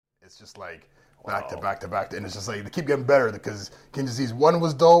it's just like back to back to back. And it's just like they keep getting better because King Disease 1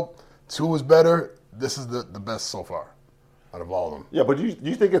 was dope, 2 was better. This is the best so far out of all of them. Yeah, but do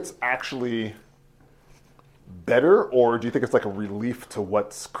you think it's actually better, or do you think it's like a relief to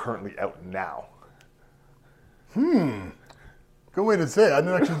what's currently out now? Good way to say it. I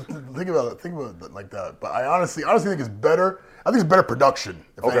didn't actually think about it like that. But I honestly think it's better. I think it's better production,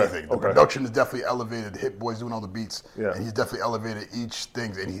 if anything. The production is definitely elevated. Hit Boy's doing all the beats. Yeah. And he's definitely elevated each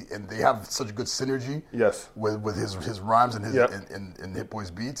thing. And they have such good synergy Yes. with his rhymes and his Yep. and Hit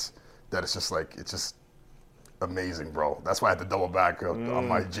Boy's beats that it's just amazing, bro. That's why I had to double back on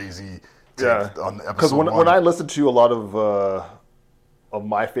my Jay-Z tape on the episode. Because when I listen to a lot of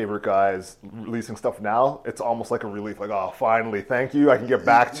my favorite guys releasing stuff now, it's almost like a relief. Like, oh, finally, thank you. I can get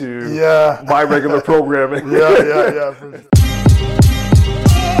back to my regular programming. Yeah, for sure.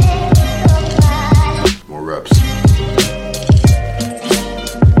 More reps.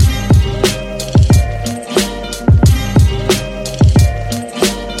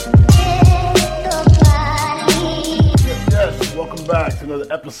 Yes, welcome back to another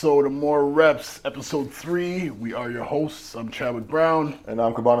episode of More Reps, episode 3. We are your hosts. I'm Chadwick Brown. And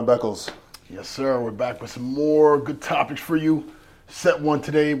I'm Cabana Beckles. Yes, sir. We're back with some more good topics for you. Set 1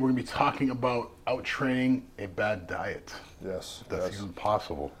 today, we're going to be talking about out-training a bad diet. Yes. That's even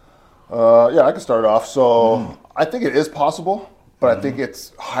possible. Yeah, I can start off. So I think it is possible, but I think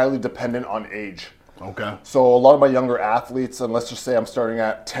it's highly dependent on age. Okay. So a lot of my younger athletes, and let's just say I'm starting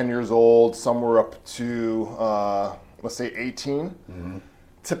at 10 years old, somewhere up to, let's say 18,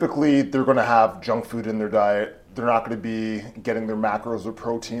 typically they're going to have junk food in their diet. They're not going to be getting their macros, their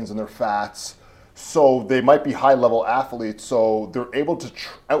proteins, and their fats. So they might be high-level athletes, so they're able to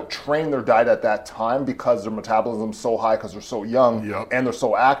out-train their diet at that time because their metabolism's so high because they're so young and they're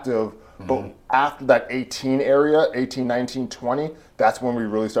so active. But after that 18 area, 18, 19, 20, that's when we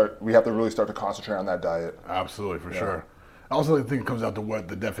have to really start to concentrate on that diet. Absolutely, for sure. I also think it comes out to what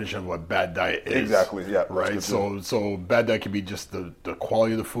the definition of what bad diet is. Exactly, yeah. Right? So bad diet can be just the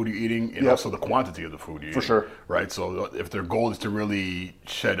quality of the food you're eating and also the quantity of the food you're eating. For sure. Right? So if their goal is to really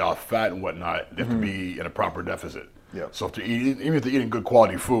shed off fat and whatnot, they have to be in a proper deficit. Yeah. So if they're eating, even if they're eating good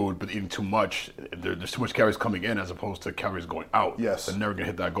quality food, but eating too much, there's too much calories coming in as opposed to calories going out. Yes. They're never going to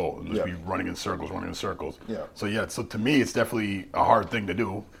hit that goal. They'll just be running in circles. Yeah. So to me, it's definitely a hard thing to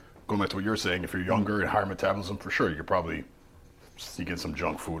do. Going back to what you're saying, if you're younger and higher metabolism, for sure, you could probably sneak in some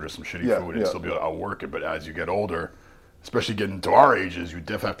junk food or some shitty food and still be able to outwork it. But as you get older, especially getting to our ages, you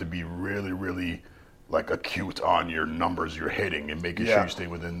definitely have to be really, really like acute on your numbers you're hitting and making sure you stay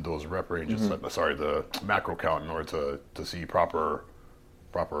within those rep ranges. The macro count in order to see proper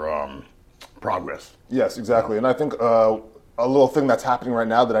progress. Yes, exactly. And I think a little thing that's happening right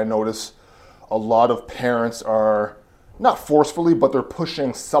now that I notice a lot of parents are not forcefully, but they're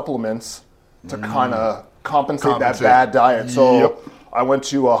pushing supplements to kind of compensate that bad diet. So I went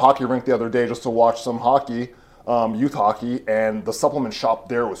to a hockey rink the other day just to watch some hockey, youth hockey, and the supplement shop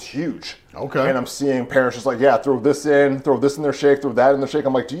there was huge. Okay. And I'm seeing parents just like, throw this in their shake, throw that in their shake.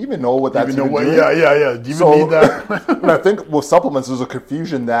 I'm like, do you even know what that's doing? Yeah. Do you even need that? And I think with supplements, there's a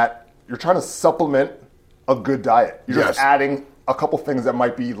confusion that you're trying to supplement a good diet. You're just adding a couple things that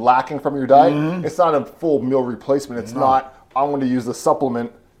might be lacking from your diet. It's not a full meal replacement. It's not, I'm going to use the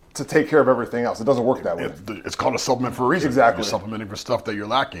supplement to take care of everything else. It doesn't work that way. It's called a supplement for a reason. Exactly. You're supplementing for stuff that you're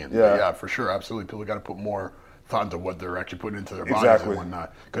lacking. Yeah, for sure. Absolutely. People got to put more thought into what they're actually putting into their bodies and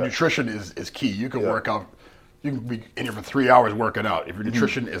whatnot. Because nutrition is key. You can work out, you can be in here for 3 hours working out. If your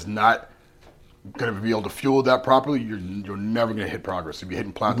nutrition is not going to be able to fuel that properly, you're never going to hit progress. You'll be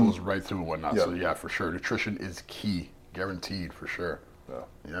hitting plateaus right through and whatnot. So yeah, for sure. Nutrition is key. Guaranteed, for sure.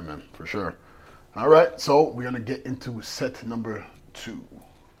 Yeah, man, for sure. All right, so we're going to get into set number 2.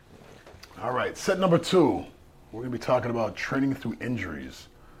 All right, set number 2. We're going to be talking about training through injuries.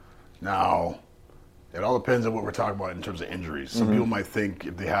 Now, it all depends on what we're talking about in terms of injuries. Some people might think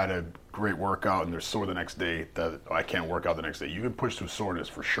if they had a great workout and they're sore the next day, that I can't work out the next day. You can push through soreness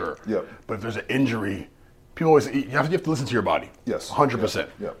for sure. Yep. But if there's an injury, people always, you have to listen to your body. Yes. 100%.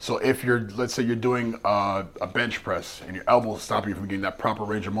 Yep. So if let's say you're doing a bench press and your elbow is stopping you from getting that proper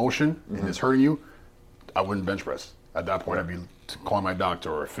range of motion and it's hurting you, I wouldn't bench press. At that point, I'd be calling my doctor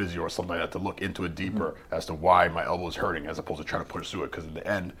or a physio or something like that to look into it deeper as to why my elbow is hurting as opposed to trying to push through it. Because in the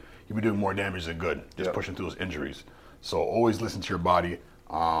end, you'll be doing more damage than good just pushing through those injuries. So always listen to your body.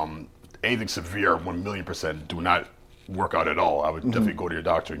 Anything severe, 1,000,000%, do not work out at all. I would definitely go to your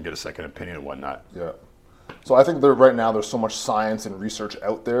doctor and get a second opinion and whatnot. Yeah. So I think that right now there's so much science and research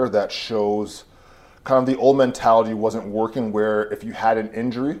out there that shows kind of the old mentality wasn't working where if you had an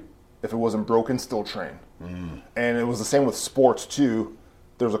injury, if it wasn't broken, still train. And it was the same with sports too.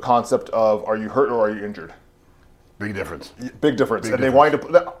 there's a concept of, are you hurt or are you injured? Big difference. Big difference. And they want you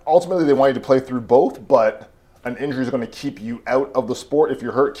to, ultimately they want you to play through both, but an injury is going to keep you out of the sport. If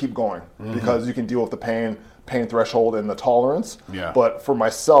you're hurt, keep going because you can deal with the pain threshold and the tolerance. Yeah. But for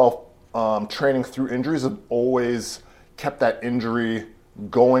myself, training through injuries have always kept that injury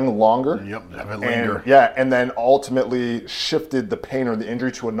going longer. Yep, have it linger. And then ultimately shifted the pain or the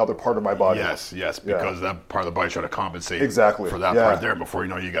injury to another part of my body. Yes, because that part of the body trying to compensate for that part there before you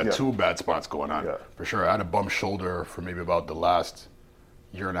know you got two bad spots going on. Yeah. For sure. I had a bum shoulder for maybe about the last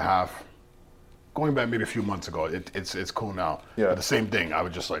year and a half. Going back maybe a few months ago, it's cool now. Yeah. But the same thing. I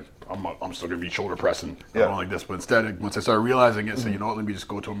was just like, I'm still gonna be shoulder pressing, going like this. But instead, once I started realizing it, so you know what, let me just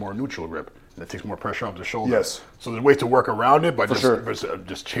go to a more neutral grip, and it takes more pressure off the shoulder. Yes. So there's ways to work around it by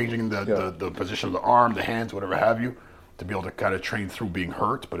just changing the position of the arm, the hands, whatever have you, to be able to kind of train through being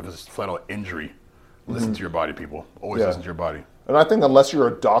hurt. But if it's flat out injury, listen to your body, people. Always listen to your body. And I think unless you're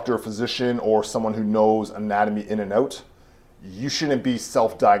a doctor, a physician, or someone who knows anatomy in and out, you shouldn't be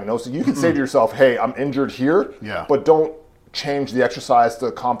self-diagnosing. You can say to yourself, hey, I'm injured here, but don't change the exercise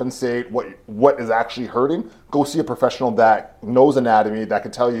to compensate what is actually hurting. Go see a professional that knows anatomy that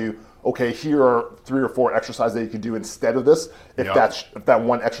can tell you, okay, here are 3 or 4 exercises that you could do instead of this if that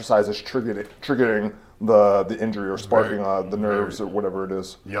one exercise is triggering the injury or sparking the nerves or whatever it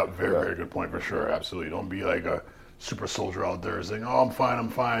is. Very good point for sure. Absolutely. Don't be like a super soldier out there saying, oh, I'm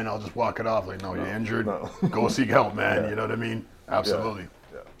fine, I'll just walk it off. Like, no, you're injured. No. Go seek help, man. You know what I mean? Absolutely.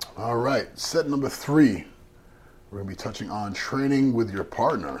 All right, set number 3. We're going to be touching on training with your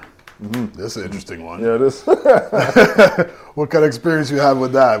partner. This is an interesting one. Yeah, it is. What kind of experience you have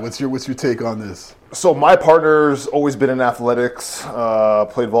with that? What's your take on this? So my partner's always been in athletics,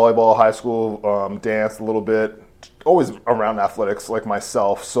 played volleyball, high school, danced a little bit, always around athletics like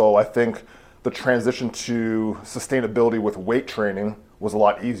myself. So I think the transition to sustainability with weight training was a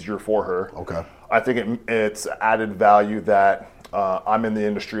lot easier for her. Okay. I think it's added value that I'm in the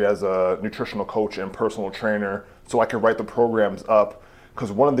industry as a nutritional coach and personal trainer, so I can write the programs up.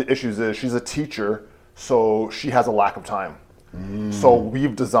 Because one of the issues is she's a teacher, so she has a lack of time. So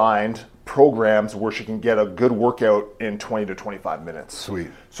we've designed programs where she can get a good workout in 20 to 25 minutes. Sweet.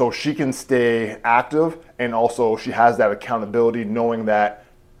 So she can stay active, and also she has that accountability knowing that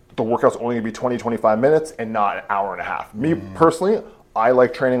the workout's only going to be 20, 25 minutes and not an hour and a half. Me personally, I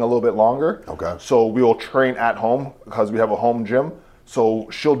like training a little bit longer. Okay. So we will train at home because we have a home gym. So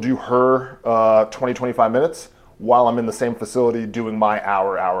she'll do her 20, 25 minutes while I'm in the same facility doing my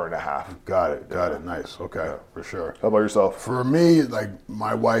hour and a half. Got it. Nice. Okay, for sure. How about yourself? For me, like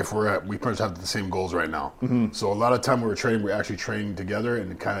my wife, we pretty much have the same goals right now. So a lot of time we're actually training together,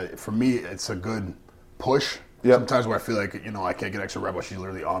 and kind of, for me, it's a good push. Sometimes where I feel like, I can't get extra rep, but she's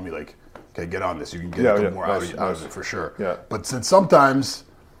literally on me like, okay, get on this. You can get a couple more out of it for sure. Yeah. But since sometimes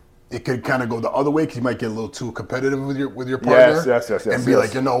it could kind of go the other way because you might get a little too competitive with your partner. Yes. And be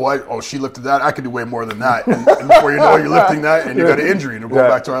like, you know what? Oh, she lifted that. I could do way more than that. And before you know it, you're lifting that and you got an injury. And we're going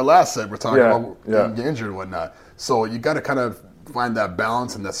back to our last set. We're talking about getting injured and whatnot. So you got to kind of find that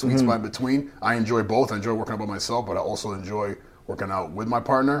balance and that sweet spot in between. I enjoy both. I enjoy working out by myself, but I also enjoy working out with my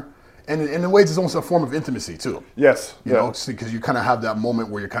partner. And in ways, it's almost a form of intimacy, too. Yes. You know, because you kind of have that moment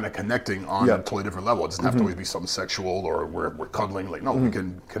where you're kind of connecting on a totally different level. It doesn't have to always be something sexual or we're cuddling. Like, no, we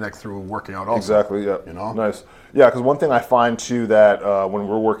can connect through working out also. Exactly, You know? Nice. Yeah, because one thing I find, too, that when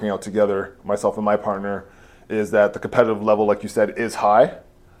we're working out together, myself and my partner, is that the competitive level, like you said, is high.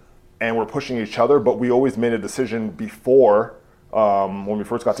 And we're pushing each other, but we always made a decision before when we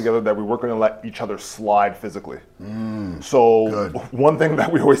first got together that we weren't going to let each other slide physically. So one thing that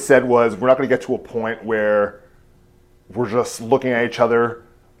we always said was we're not going to get to a point where we're just looking at each other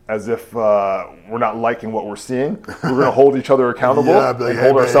as if we're not liking what we're seeing. We're going to hold each other accountable and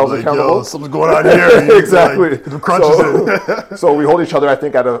hold ourselves accountable. Yo, something's going on here. Exactly. So we hold each other, I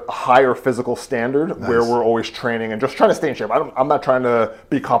think, at a higher physical standard where we're always training and just trying to stay in shape. I'm not trying to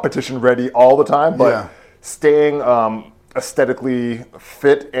be competition ready all the time, but staying aesthetically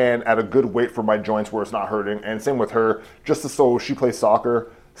fit and at a good weight for my joints where it's not hurting. And same with her, just so she plays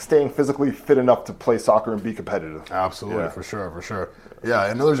soccer, staying physically fit enough to play soccer and be competitive. Absolutely, for sure. Yeah,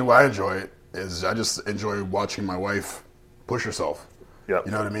 another reason why I enjoy it is I just enjoy watching my wife push herself. Yep.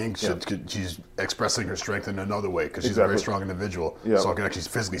 You know what I mean? She's expressing her strength in another way because she's a very strong individual. Yep. So I can actually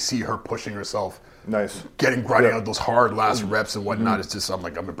physically see her pushing herself. Nice. Grinding out those hard last reps and whatnot. It's just, I'm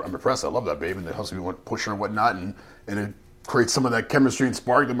impressed. I love that, babe. And it helps me push her and whatnot. And it creates some of that chemistry and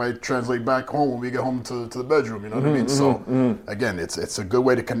spark that might translate back home when we get home to the bedroom. You know what I mean? So again, it's a good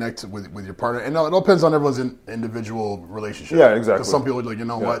way to connect with your partner. And it all depends on everyone's individual relationship. Yeah, exactly. Because some people are like, you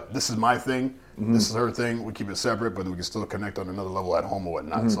know what? This is my thing. This is her thing. We keep it separate, but we can still connect on another level at home or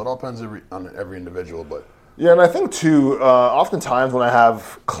whatnot. So it all depends on every individual. But yeah, and I think too, oftentimes when I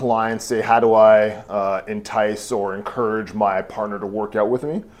have clients say, how do I entice or encourage my partner to work out with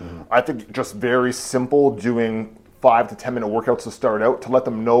me? I think just very simple, doing 5 to 10 minute workouts to start out, to let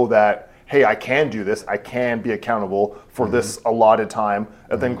them know that, hey, I can do this, I can be accountable for this allotted time,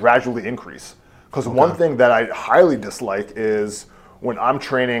 and then gradually increase. Because one thing that I highly dislike is when I'm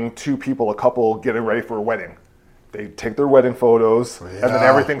training two people, a couple getting ready for a wedding. They take their wedding photos, and then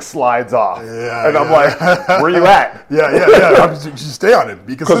everything slides off. And I'm like, where are you at? You stay on it.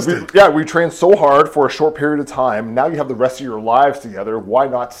 Be consistent. We train so hard for a short period of time. Now you have the rest of your lives together. Why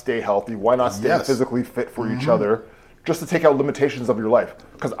not stay healthy? Why not stay physically fit for each other? Just to take out limitations of your life.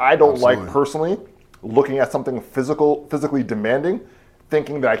 Because I don't like, personally, looking at something physically demanding,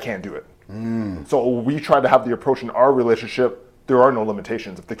 thinking that I can't do it. So we try to have the approach in our relationship, there are no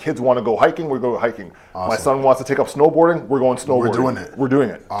limitations. If the kids want to go hiking, we go hiking. Awesome. My son wants to take up snowboarding, we're going snowboarding. We're doing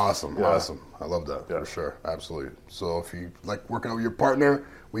it. Awesome. I love that, for sure. Absolutely. So if you like working out with your partner,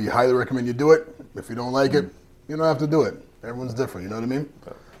 we highly recommend you do it. If you don't like it, you don't have to do it. Everyone's different, you know what I mean?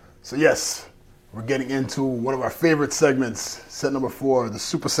 So yes, we're getting into one of our favorite segments, set number 4, the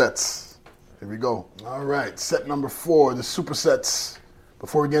supersets. Here we go. All right, set number 4, the supersets.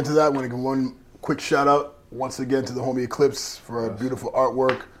 Before we get into that, I want to give one quick shout out once again to the homie Eclipse for our beautiful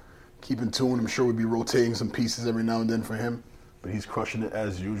artwork. Keep in tune. I'm sure we'll be rotating some pieces every now and then for him, but he's crushing it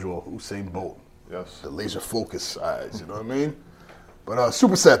as usual. Usain Bolt. Yes. The laser focus eyes, you know what I mean? But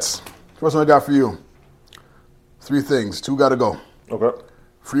supersets. First one I got for you. 3 things. 2 got to go. Okay.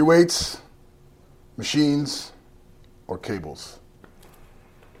 Free weights, machines, or cables?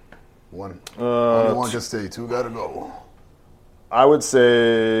 Only one can stay. 2 got to go. I would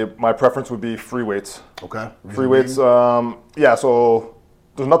say my preference would be free weights. Okay. Free weights, so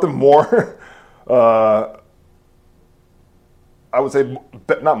there's nothing more, I would say,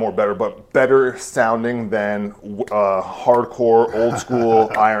 not more better, but better sounding than hardcore, old school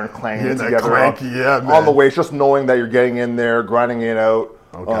iron clanging together on the weights, just knowing that you're getting in there, grinding it out,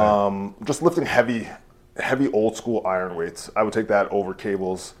 just lifting heavy old school iron weights. I would take that over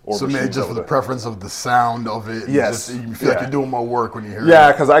cables or so maybe just for the preference of the sound of it. Yes. You feel like you're doing more work when you hear it.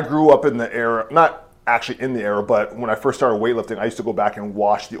 Yeah, because I grew up in the era, not actually in the era, but when I first started weightlifting, I used to go back and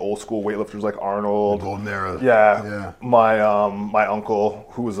watch the old school weightlifters like Arnold. The golden era. Yeah. My uncle,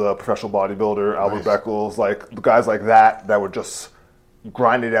 who was a professional bodybuilder, Albert Beckles, like guys like that would just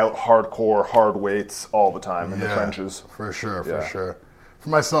grind it out hardcore, hard weights all the time in the trenches. For sure. For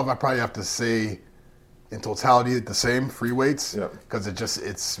myself, I probably have to say, in totality, the same, free weights, because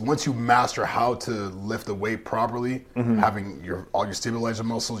it's once you master how to lift the weight properly, having all your stabilizer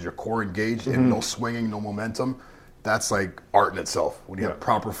muscles, your core engaged, and no swinging, no momentum, that's like art in itself. When you have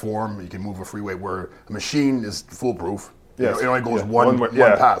proper form, you can move a free weight, where a machine is foolproof. It only goes one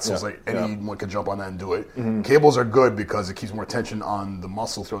path, so it's like anyone can jump on that and do it. Cables are good because it keeps more tension on the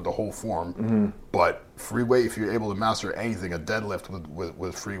muscle throughout the whole form. But free weight, if you're able to master anything, a deadlift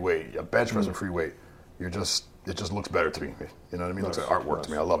with free weight, a bench press with free weight, it just looks better to me. You know what I mean? It looks like artwork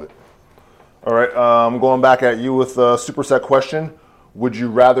to me. I love it. All right, I'm going back at you with a superset question. Would you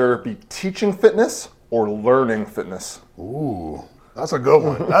rather be teaching fitness or learning fitness? Ooh, that's a good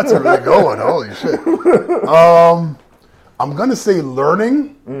one. That's a really good one. Holy shit. I'm going to say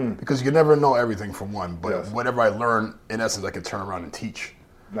learning because you can never know everything from one. But whatever I learn, in essence, I can turn around and teach.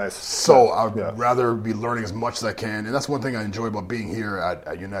 Nice. So I'd rather be learning as much as I can. And that's one thing I enjoy about being here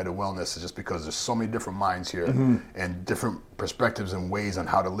at United Wellness, is just because there's so many different minds here and different perspectives and ways on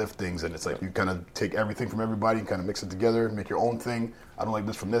how to lift things. And it's like you kind of take everything from everybody and kind of mix it together, make your own thing. I don't like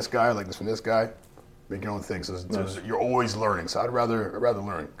this from this guy. I like this from this guy. Make your own thing. So you're always learning. So I'd rather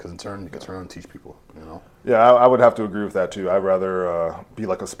learn, because in turn you can turn around and teach people, you know? Yeah, I would have to agree with that too. I'd rather be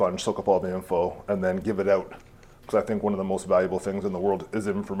like a sponge, soak up all the info, and then give it out. Because I think one of the most valuable things in the world is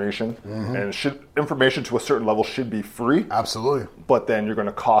information, and information to a certain level should be free. Absolutely. But then you're going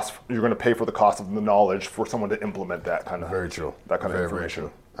to pay for the cost of the knowledge for someone to implement that kind of That kind of information.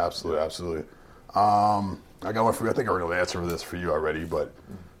 Very true. Absolutely. I got one for you. I think I already know the answer for this for you already, but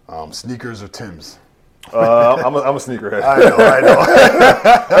sneakers or Timbs? I'm a sneakerhead. I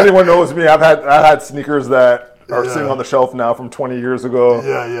know. Anyone knows me? I've had sneakers that are sitting on the shelf now from 20 years ago.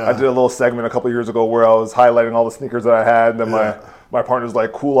 I did a little segment a couple years ago where I was highlighting all the sneakers that I had, and then my partner's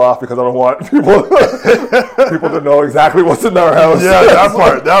like, cool off, because I don't want people to know exactly what's in our house. Yeah,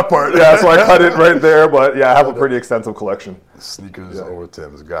 that part. Yeah, so I cut it right there, but I have a pretty extensive collection. Sneakers over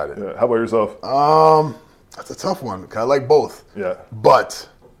Timbs, got it. Yeah. How about yourself? That's a tough one, because I like both. Yeah. But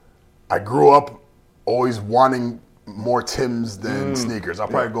I grew up always wanting more Tim's than sneakers. I'll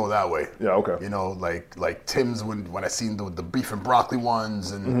probably go that way. Yeah, okay. You know, like Tim's when I seen the beef and broccoli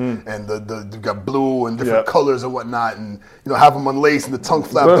ones and the you got blue and different colors and whatnot, and have them unlaced and the tongue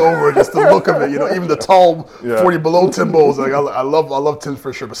flapped over, just the look of it. Even the tall 40 below Timbos. Like I love Tim's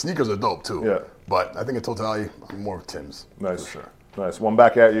for sure, but sneakers are dope too. Yeah. But I think in totality, I'm more of Tim's. Nice. For sure. Nice. One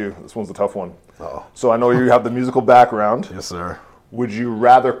back at you. This one's a tough one. Uh-oh. So I know you have the musical background. Yes, sir. Would you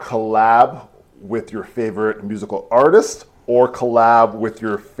rather collab with your favorite musical artist or collab with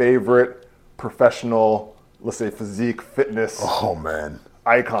your favorite professional, let's say, physique fitness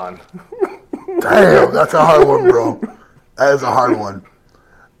icon? Damn, that's a hard one, bro. That is a hard one.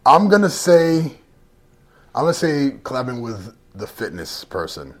 I'm gonna say collabing with the fitness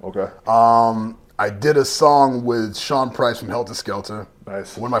person. Okay. I did a song with Sean Price from Helter Skelter.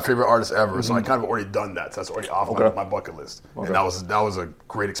 Nice. One of my favorite artists ever. So I kind of already done that. So that's already off my bucket list. Okay. And that was a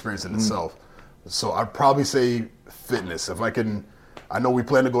great experience in itself. So I'd probably say fitness. If I can, I know we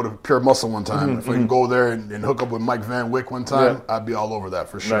plan to go to Pure Muscle one time. If I can go there and hook up with Mike Van Wyck one time, I'd be all over that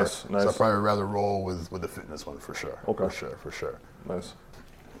for sure. Nice. So I'd probably rather roll with the fitness one for sure. Okay. For sure. Nice.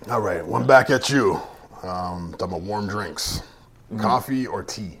 All right, one back at you. Talking about warm drinks. Coffee or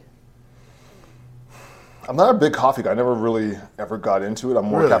tea? I'm not a big coffee guy. I never really ever got into it. I'm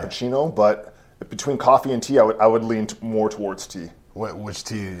more cappuccino, but between coffee and tea, I would lean more towards tea. Which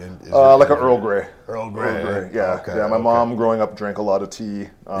tea? Like an Earl Grey. Earl Grey. Yeah. Okay, yeah. My mom growing up drank a lot of tea.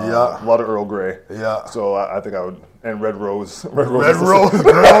 A lot of Earl Grey. Yeah. So I think I would. And Red Rose. Red Rose. Red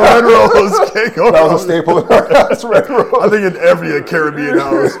Rose. Can't go that was a staple in our house. Red Rose. I think in every Caribbean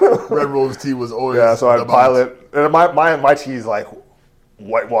house, Red Rose tea was always. Yeah. So I'd pile it. And my tea is like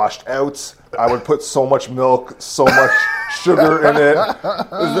whitewashed out. I would put so much milk, so much sugar in it.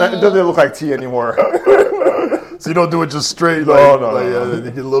 It doesn't look like tea anymore. So you don't do it just straight? No. You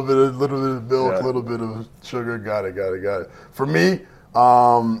get a little bit of milk, a little bit of sugar. Got it. For me,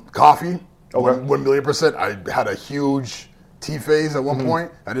 coffee. 1,000,000%. I had a huge tea phase at one point.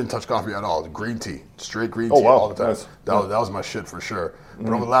 I didn't touch coffee at all. Green tea, straight green tea all the time. Nice. That was my shit for sure.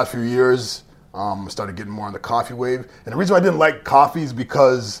 But over the last few years, I started getting more on the coffee wave. And the reason why I didn't like coffee is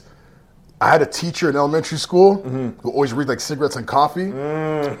because I had a teacher in elementary school who always read like cigarettes and coffee,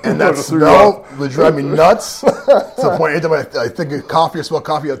 and that smell would drive me nuts. To the point, anytime I think of coffee or smell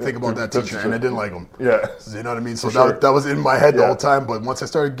coffee, I think about that teacher, and I didn't like him. Yeah, you know what I mean. So that was in my head the whole time. But once I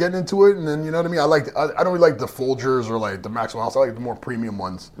started getting into it, and then you know what I mean, I don't really like the Folgers or like the Maxwell House. I like the more premium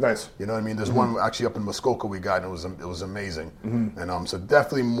ones. Nice. You know what I mean. There's one actually up in Muskoka we got, and it was amazing. And so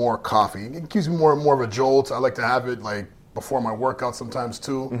definitely more coffee. It gives me more of a jolt. I like to have it like before my workout sometimes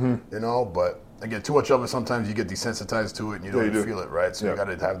too. You know, but. Again, too much of it, sometimes you get desensitized to it and you don't even feel it, right? So you got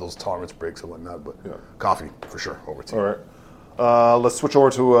to have those tolerance breaks and whatnot. But coffee, for sure, over tea. All right. Let's switch over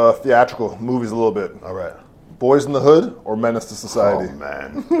to theatrical movies a little bit. All right. Boys in the Hood or Menace to Society? Oh,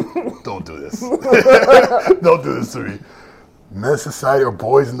 man. Don't do this. Don't do this to me. Menace to Society or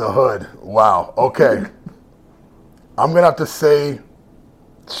Boys in the Hood? Wow. Okay. I'm going to have to say,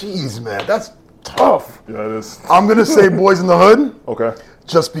 geez, man, that's tough. Yeah, it is. I'm going to say Boys in the Hood. Okay.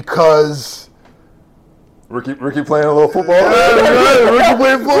 Just because... Ricky playing a little football. Ricky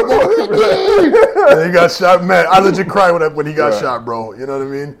playing football. And he got shot. Man, I legit cried when he got shot, bro. You know what I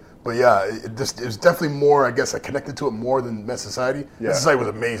mean? But yeah, it was definitely more. I guess I connected to it more than Menace Society. Menace Society was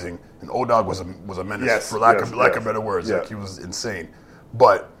amazing, and O-Dog was a menace for lack of better words. Like he was insane.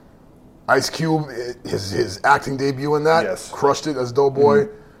 But Ice Cube, his acting debut in that crushed it as Doughboy.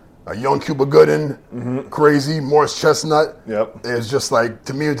 Young Cuba Gooding, crazy. Morris Chestnut. Yep. It's just like,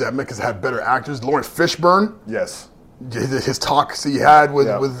 to me, that Memphis had better actors. Lawrence Fishburne. Yes. His talks he had with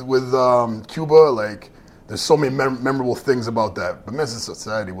Cuba, like, there's so many memorable things about that. But Menace to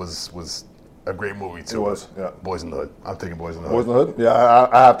Society was a great movie, too. It was, yeah. Boys in the Hood. I'm thinking Boys in the Hood. Boys in the Hood? Yeah,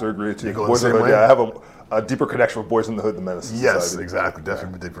 I have to agree, too. You go Boys the in the same Hood, way? yeah. I have a deeper connection with Boys in the Hood than Menace to Society. Yes, exactly.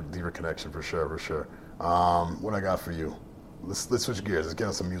 Definitely deeper connection, for sure. What I got for you? Let's switch gears. Let's get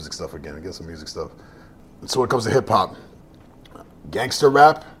on some music stuff again. So when it comes to hip hop, gangster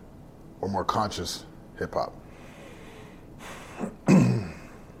rap or more conscious hip hop,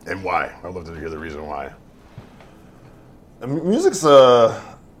 and why? I'd love to hear the reason why. Music's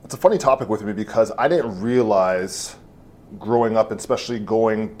it's a funny topic with me because I didn't realize growing up, and especially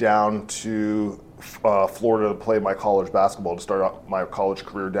going down to Florida to play my college basketball to start out my college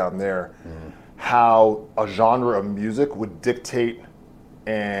career down there. How a genre of music would dictate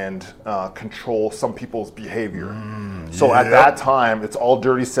and control some people's behavior. So at that time, it's all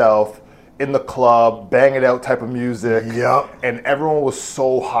Dirty South, in the club, bang it out type of music. And everyone was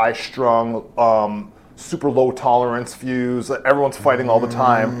so high strung, super low tolerance views. Everyone's fighting all the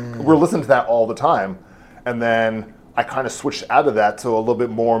time. We're listening to that all the time. And then I kind of switched out of that to a little bit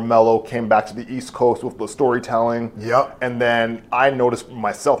more mellow, came back to the East Coast with the storytelling. Yep. And then I noticed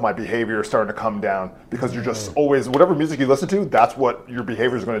myself, my behavior starting to come down because you're just always, whatever music you listen to, that's what your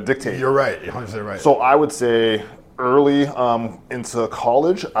behavior is going to dictate. You're right. You're 100% right. So I would say early into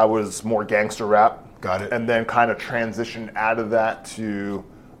college, I was more gangster rap. Got it. And then kind of transitioned out of that to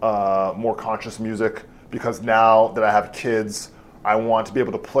more conscious music because now that I have kids, I want to be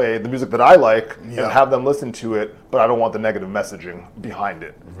able to play the music that I like and have them listen to it, but I don't want the negative messaging behind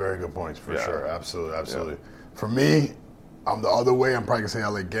it. Very good points, for sure. Absolutely, absolutely. Yeah. For me, I'm the other way. I'm probably going to say I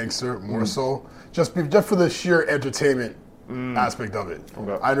like gangster more so. Just for the sheer entertainment aspect of it.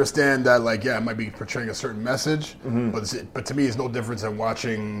 Okay. I understand that, like, it might be portraying a certain message, but to me, it's no difference than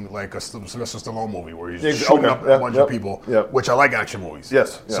watching like a Sylvester Stallone movie where he's shooting up a bunch of people, which I like action movies.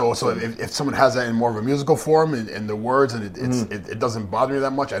 Yes. So if someone has that in more of a musical form and the words and it doesn't bother me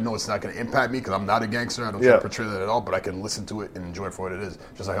that much, I know it's not going to impact me because I'm not a gangster. I don't try to portray that at all, but I can listen to it and enjoy it for what it is.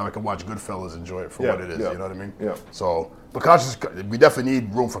 Just like how I can watch Goodfellas and enjoy it for what it is. You know what I mean? Yeah. So. But conscious, we definitely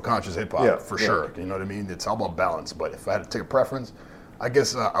need room for conscious hip hop for sure. You know what I mean? It's all about balance. But if I had to take a preference, I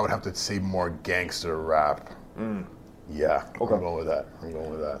guess I would have to say more gangster rap. Yeah, okay. I'm going with that.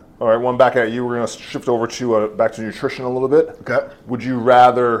 All right, one back at you. We're going to shift over to back to nutrition a little bit. Okay. Would you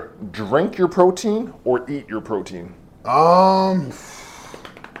rather drink your protein or eat your protein? I'm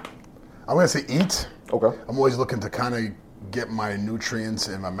going to say eat. Okay. I'm always looking to kind of get my nutrients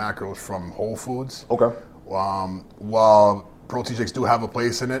and my macros from whole foods. Okay. While protein shakes do have a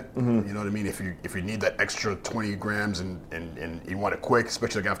place in it, you know what I mean? If you need that extra 20 grams and you want it quick,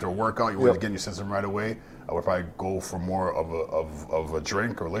 especially like after a workout, you want to get in your system right away, I would probably go for more of a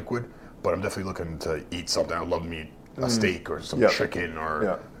drink or liquid. But I'm definitely looking to eat something. I'd love to eat a steak or some chicken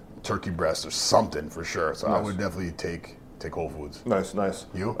or turkey breast or something for sure. So I would definitely take whole foods. Nice.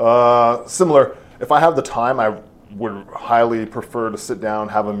 You? Similar. If I have the time, I would highly prefer to sit down,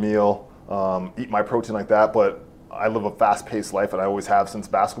 have a meal, eat my protein like that, but I live a fast-paced life, and I always have since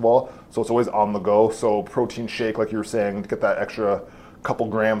basketball, so it's always on the go. So protein shake, like you were saying, to get that extra couple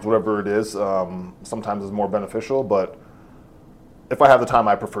grams, whatever it is, sometimes is more beneficial, but if I have the time,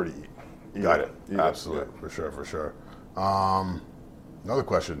 I prefer to eat. Got it. Absolutely. For sure. Another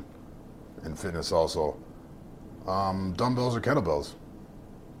question in fitness also. Dumbbells or kettlebells?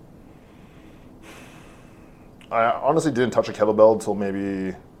 I honestly didn't touch a kettlebell until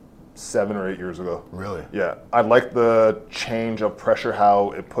maybe 7 or 8 years ago. Really? Yeah. I like the change of pressure,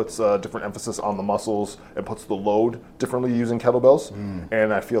 how it puts a different emphasis on the muscles. It puts the load differently using kettlebells.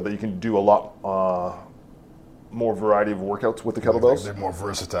 And I feel that you can do a lot more variety of workouts with the kettlebells. They're more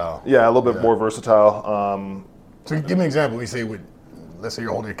versatile. Yeah, a little bit more versatile. So give me an example. We say let's say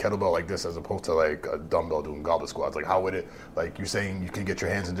you're holding a kettlebell like this as opposed to like a dumbbell doing goblet squats. Like how would it, like you're saying you can get your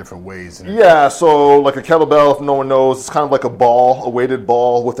hands in different ways? Yeah, so like a kettlebell, if no one knows, it's kind of like a weighted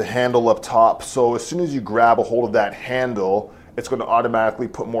ball with a handle up top. So as soon as you grab a hold of that handle, it's going to automatically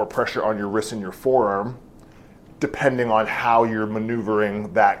put more pressure on your wrist and your forearm, depending on how you're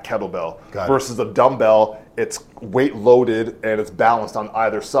maneuvering that kettlebell. Versus a dumbbell, it's weight loaded and it's balanced on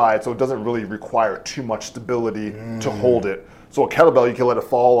either side, so it doesn't really require too much stability to hold it. So a kettlebell, you can let it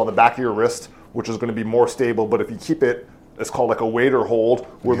fall on the back of your wrist, which is going to be more stable. But if you keep it, it's called like a waiter hold,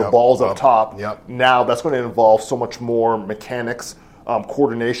 where the ball's up top. Now that's going to involve so much more mechanics,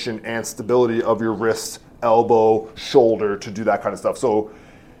 coordination, and stability of your wrist, elbow, shoulder to do that kind of stuff. So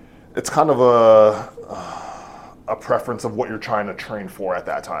it's kind of a preference of what you're trying to train for at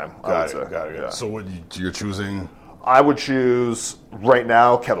that time. Got it. Yeah. So what you're choosing? I would choose right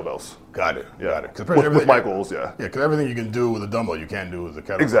now kettlebells. Got it. With my goals, Yeah, because everything you can do with a dumbbell, you can't do with a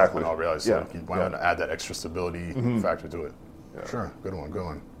kettlebell. Exactly. In all reality, so why not add that extra stability factor to it? Yeah. Sure. Good one.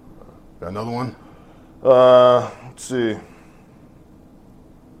 Got another one? Let's see.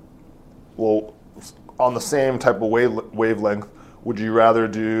 Well, on the same type of wavelength, would you rather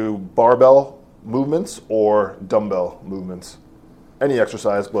do barbell movements or dumbbell movements? Any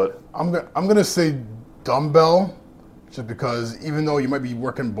exercise, but I'm gonna say dumbbell. Just because even though you might be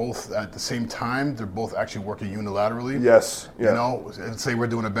working both at the same time, they're both actually working unilaterally. Yes. Yeah. You know, let's say we're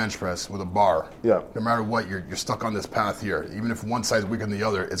doing a bench press with a bar. Yeah. No matter what, you're stuck on this path here. Even if one side's weaker than the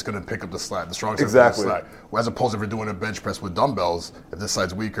other, it's going to pick up the slack, the strong side of the slack. As opposed to if we're doing a bench press with dumbbells, if this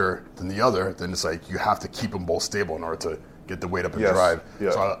side's weaker than the other, then it's like you have to keep them both stable in order to get the weight up and drive.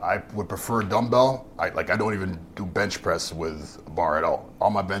 Yeah. So I would prefer dumbbell. I don't even do bench press with a bar at all. All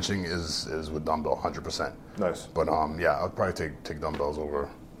my benching is with dumbbell, 100%. Nice. But I'd probably take dumbbells over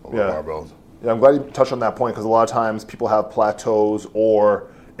barbells. Yeah, I'm glad you touched on that point because a lot of times people have plateaus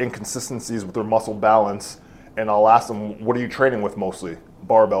or inconsistencies with their muscle balance, and I'll ask them, what are you training with mostly?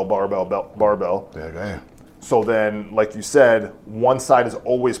 Barbell. Yeah. So then, like you said, one side is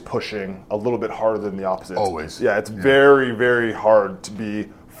always pushing a little bit harder than the opposite. Always. Yeah, it's very, very hard to be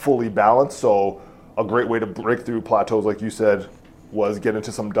fully balanced. So a great way to break through plateaus, like you said, was get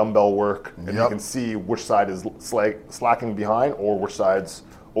into some dumbbell work, and you can see which side is slacking behind or which side's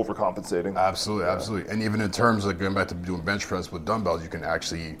overcompensating. Absolutely. And even in terms of going back to doing bench press with dumbbells, you can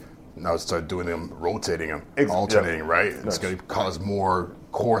actually now start doing them, rotating them, alternating, right? It's going to cause more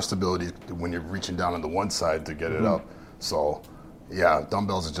core stability when you're reaching down on the one side to get it up. So, yeah,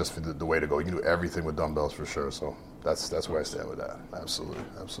 dumbbells is just the way to go. You can do everything with dumbbells for sure. So that's where I stand with that. Absolutely.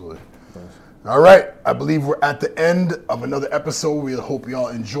 Nice. All right, I believe we're at the end of another episode. We hope y'all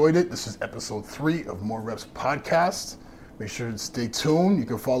enjoyed it. This is episode 3 of More Reps Podcast. Make sure to stay tuned. You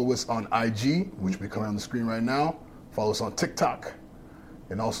can follow us on IG, which will be coming on the screen right now. Follow us on TikTok.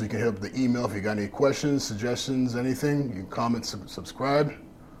 And also you can hit up the email if you got any questions, suggestions, anything. You can comment, subscribe.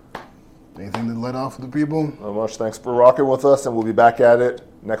 Anything to let off with the people? Not much. Thanks for rocking with us, and we'll be back at it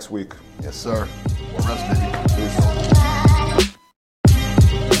next week. Yes, sir. More reps, baby.